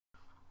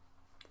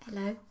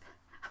Hello.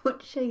 I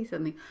want to show you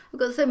something. I've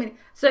got so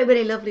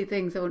many lovely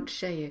things I want to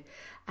show you.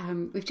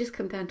 We've just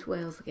come down to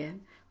Wales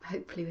again.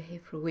 Hopefully we're here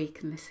for a week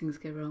unless things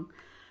go wrong.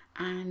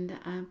 And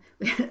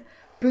we had a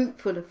boot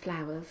full of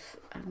flowers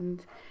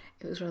and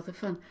it was rather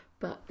fun.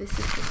 But this is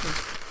the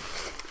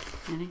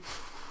thing.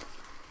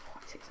 Oh,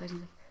 it's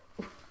exciting.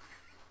 Oh,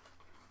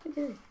 what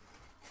are you doing?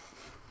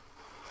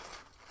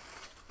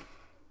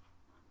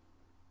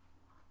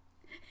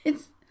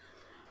 It's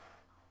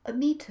a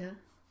metre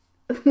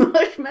of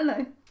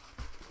marshmallow.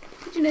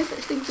 Did you know such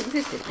things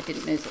existed? I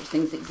didn't know such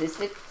things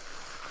existed.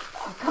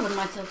 I've covered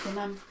myself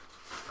in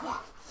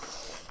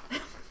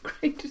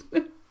great, isn't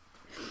it?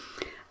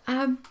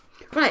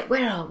 Right,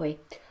 where are we?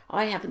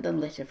 I haven't done a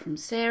letter from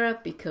Sarah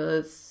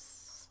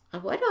because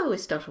why do I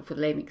always start off with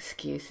lame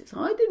excuses?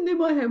 I didn't do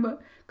my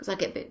homework because I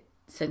get a bit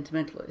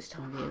sentimental at this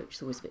time of year, which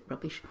is always a bit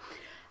rubbish.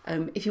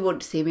 If you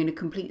want to see me in a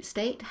complete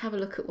state, have a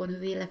look at one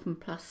of the 11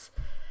 plus.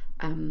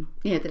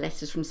 The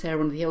letters from Sarah,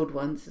 one of the old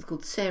ones. It's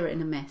called Sarah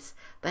in a Mess.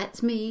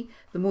 That's me,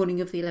 the morning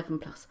of the 11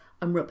 plus.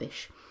 I'm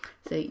rubbish.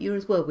 So you're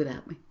as well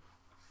without me.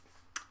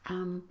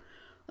 On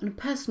a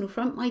personal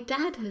front, my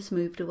dad has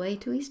moved away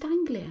to East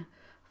Anglia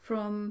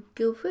from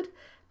Guildford.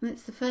 And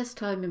it's the first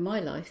time in my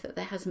life that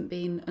there hasn't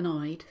been an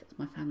Ide, that's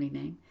my family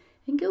name,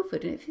 in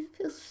Guildford. And it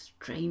feels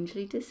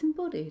strangely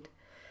disembodied.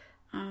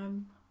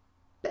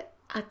 But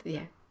I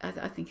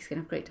think he's going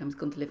to have a great time. He's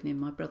gone to live near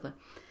my brother.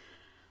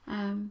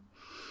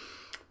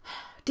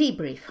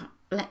 Debrief.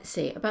 Let's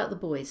see, about the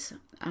boys.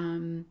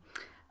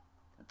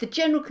 The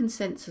general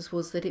consensus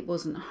was that it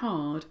wasn't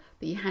hard,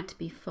 but you had to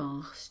be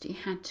fast. You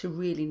had to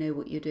really know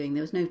what you're doing.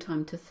 There was no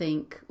time to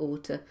think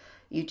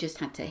you just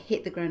had to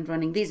hit the ground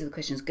running. These are the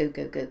questions, go,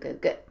 go, go, go,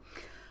 go.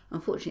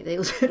 Unfortunately, they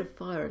also had a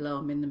fire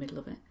alarm in the middle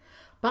of it.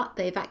 But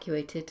they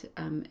evacuated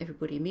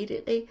everybody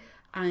immediately,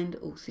 and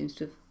all seems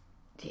to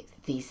have,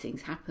 these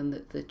things happen,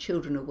 that the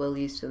children are well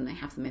used to them. They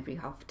have them every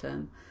half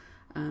term.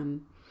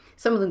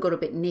 Some of them got a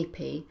bit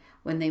nippy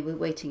when they were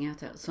waiting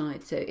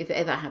outside. So if it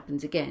ever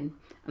happens again,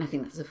 and I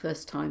think that's the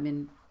first time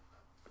in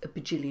a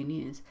bajillion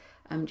years,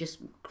 just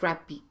grab,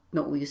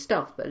 not all your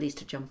stuff, but at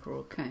least a jumper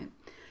or a coat.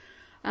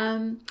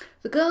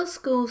 The girls'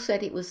 school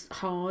said it was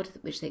hard,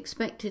 which they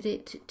expected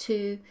it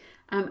to.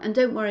 And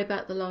don't worry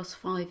about the last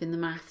 5 in the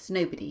maths.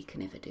 Nobody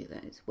can ever do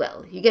those.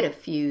 Well, you get a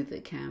few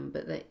that can,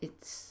 but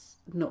it's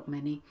not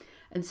many.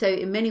 And so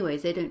in many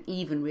ways, they don't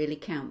even really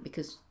count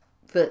because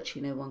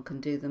virtually no one can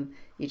do them.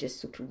 You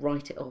just sort of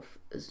write it off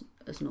as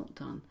not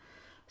done.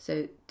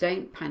 So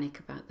don't panic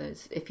about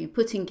those. If you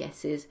put in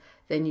guesses,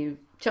 then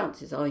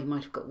chances are you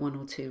might have got 1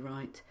 or 2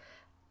 right.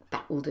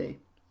 That will do.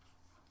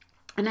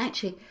 And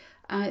actually,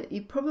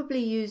 you probably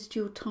used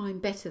your time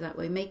better that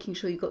way, making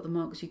sure you got the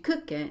marks you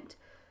could get,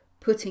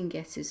 putting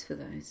guesses for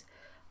those,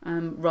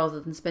 rather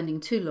than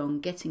spending too long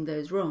getting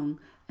those wrong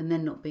and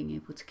then not being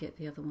able to get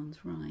the other ones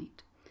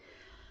right.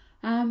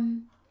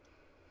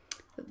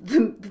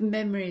 The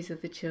memories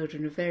of the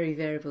children are very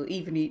variable,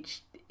 even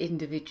each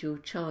individual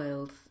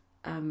child,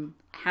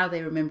 how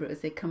they remember it as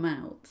they come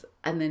out.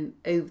 And then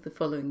over the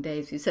following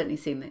days, we've certainly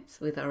seen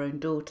this with our own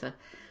daughter,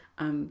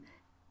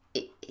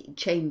 it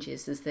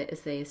changes as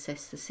they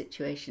assess the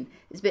situation.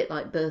 It's a bit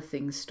like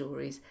birthing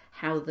stories,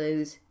 how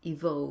those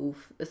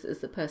evolve as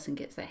the person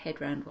gets their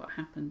head around what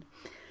happened.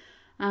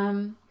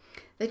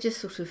 They're just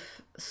sort of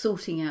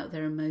sorting out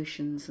their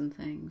emotions and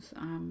things.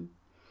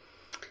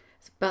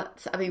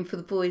 But, I mean, for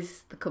the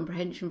boys, the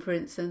comprehension, for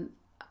instance,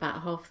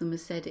 about half of them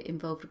have said it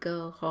involved a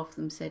girl, half of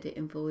them said it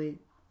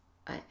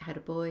had a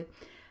boy.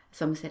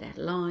 Some said it had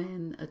a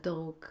lion, a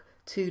dog,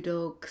 2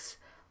 dogs.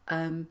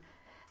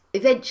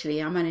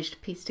 Eventually, I managed to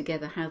piece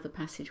together how the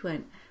passage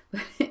went.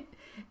 But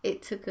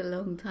it took a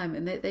long time,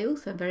 and they all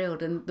sound very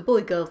odd. And the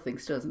boy-girl thing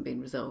still hasn't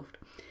been resolved.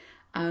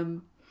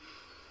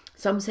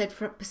 Some said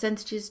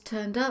percentages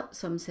turned up,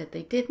 some said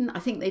they didn't. I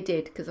think they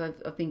did, because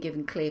I've been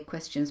given clear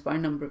questions by a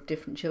number of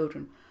different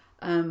children.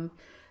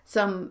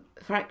 Some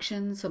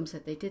fractions, some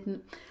said they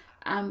didn't.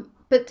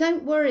 But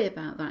don't worry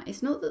about that.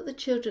 It's not that the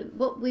children,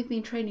 what we've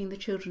been training the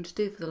children to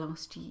do for the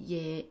last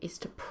year is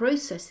to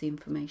process the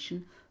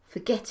information,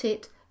 forget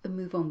it, and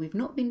move on. We've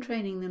not been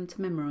training them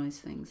to memorise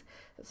things.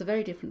 That's a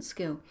very different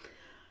skill.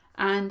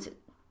 And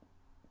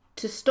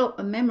to stop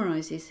and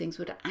memorise these things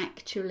would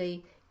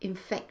actually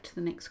infect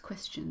the next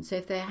question. So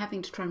if they're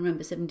having to try and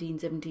remember 17,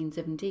 17,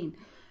 17,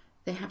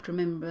 they have to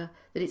remember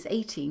that it's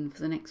 18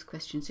 for the next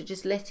question. So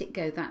just let it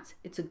go.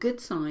 It's a good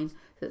sign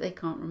that they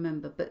can't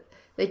remember. But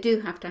they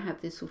do have to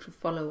have this sort of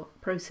follow-up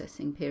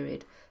processing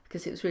period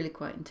because it was really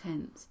quite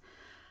intense.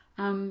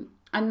 And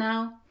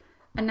now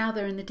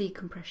they're in the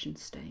decompression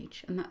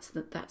stage, and that's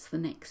the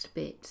next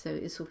bit. So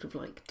it's sort of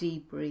like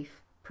debrief,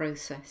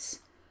 process,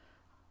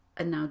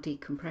 and now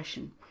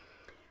decompression.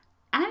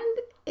 And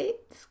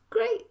it's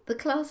great. The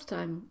class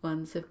time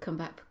ones have come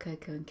back for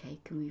cocoa and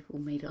cake, and we've all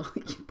made our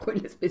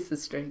pointless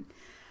business string.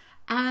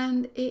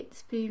 And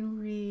it's been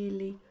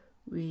really,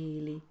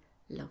 really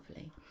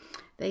lovely.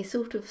 They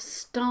sort of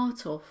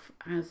start off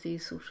as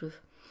these sort of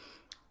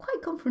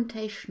quite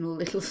confrontational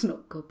little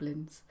snot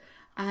goblins.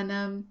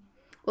 And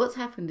what's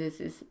happened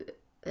is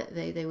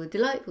They were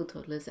delightful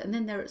toddlers, and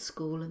then they're at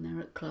school and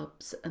they're at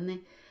clubs, and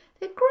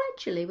they're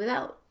gradually,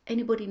 without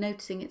anybody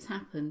noticing it's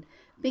happened,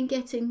 been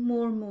getting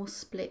more and more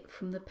split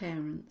from the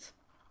parents.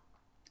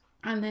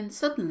 And then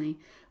suddenly,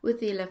 with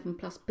the 11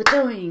 plus,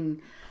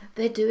 ba-doing,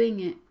 they're doing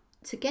it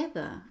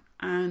together,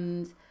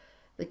 and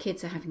the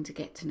kids are having to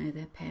get to know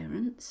their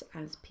parents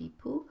as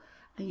people,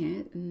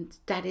 and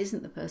dad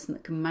isn't the person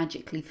that can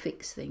magically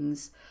fix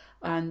things,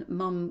 and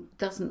mum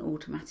doesn't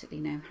automatically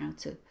know how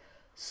to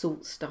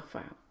sort stuff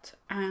out,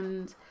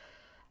 and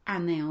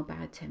they are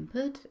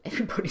bad-tempered.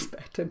 Everybody's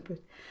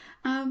bad-tempered.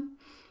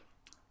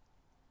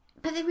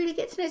 But they really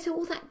get to know, so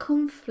all that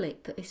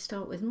conflict that they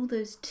start with, and all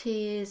those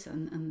tears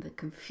and the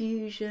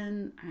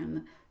confusion and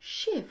the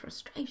sheer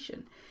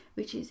frustration,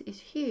 which is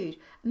huge.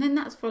 And then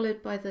that's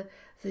followed by the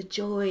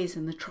joys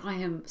and the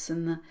triumphs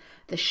and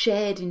the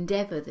shared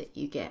endeavour that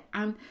you get.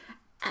 And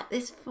at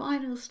this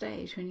final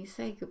stage, when you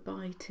say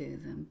goodbye to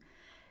them,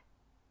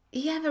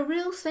 you have a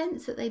real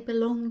sense that they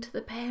belong to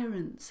the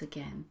parents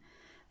again,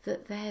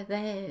 that they're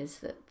theirs,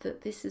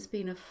 that this has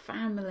been a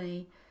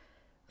family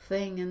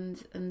thing,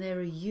 and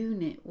they're a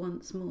unit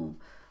once more,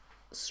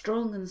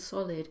 strong and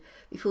solid,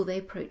 before they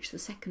approach the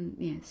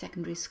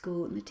secondary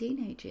school and the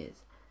teenage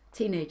years.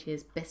 Teenage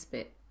years, best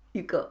bit.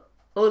 You've got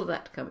all of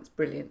that to come. It's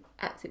brilliant,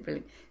 absolutely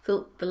brilliant.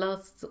 Thought the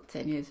last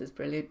 10 years was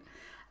brilliant.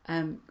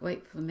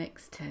 Wait for the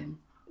next 10.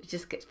 It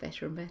just gets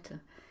better and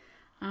better.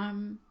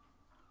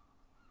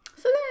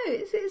 So no,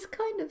 it's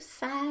kind of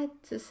sad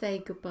to say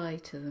goodbye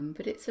to them,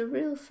 but it's a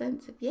real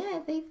sense of,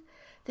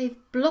 they've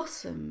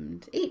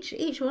blossomed.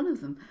 Each one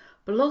of them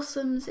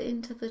blossoms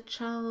into the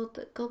child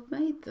that God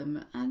made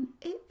them, and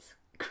it's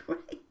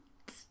great,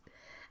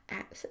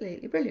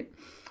 absolutely brilliant.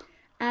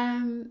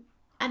 And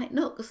it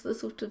knocks the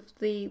sort of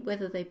the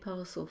whether they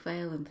pass or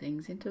fail and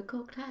things into a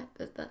cocked hat.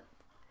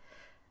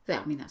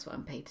 I mean, that's what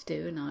I'm paid to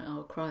do, and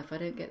I'll cry if I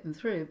don't get them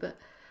through. But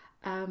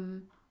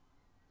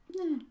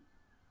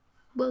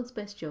world's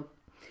best job.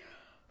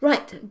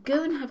 Right,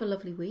 go and have a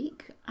lovely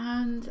week,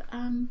 and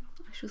I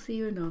shall see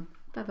you anon.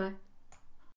 Bye bye.